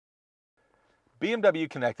BMW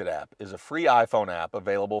Connected App is a free iPhone app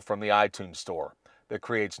available from the iTunes Store that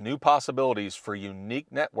creates new possibilities for unique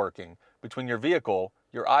networking between your vehicle,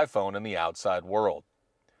 your iPhone, and the outside world.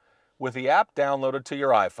 With the app downloaded to your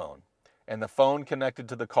iPhone and the phone connected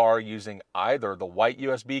to the car using either the white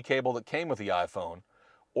USB cable that came with the iPhone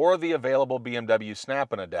or the available BMW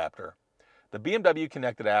Snap-in adapter, the BMW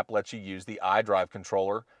Connected App lets you use the iDrive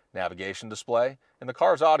controller, navigation display, and the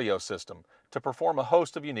car's audio system to perform a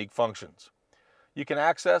host of unique functions. You can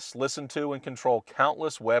access, listen to, and control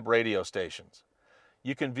countless web radio stations.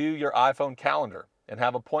 You can view your iPhone calendar and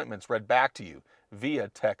have appointments read back to you via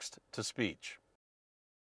text-to-speech.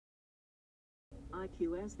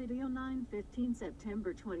 IQS Video 9/15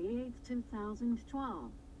 September 28,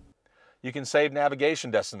 2012. You can save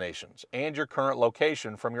navigation destinations and your current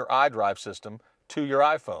location from your iDrive system to your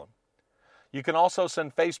iPhone. You can also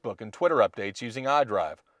send Facebook and Twitter updates using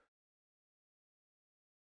iDrive,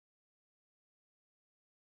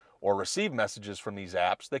 or receive messages from these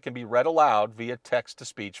apps that can be read aloud via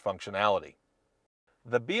text-to-speech functionality.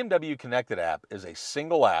 The BMW Connected App is a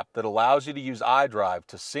single app that allows you to use iDrive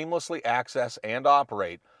to seamlessly access and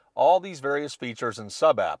operate all these various features and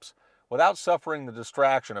sub-apps without suffering the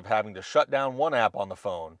distraction of having to shut down one app on the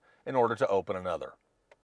phone in order to open another.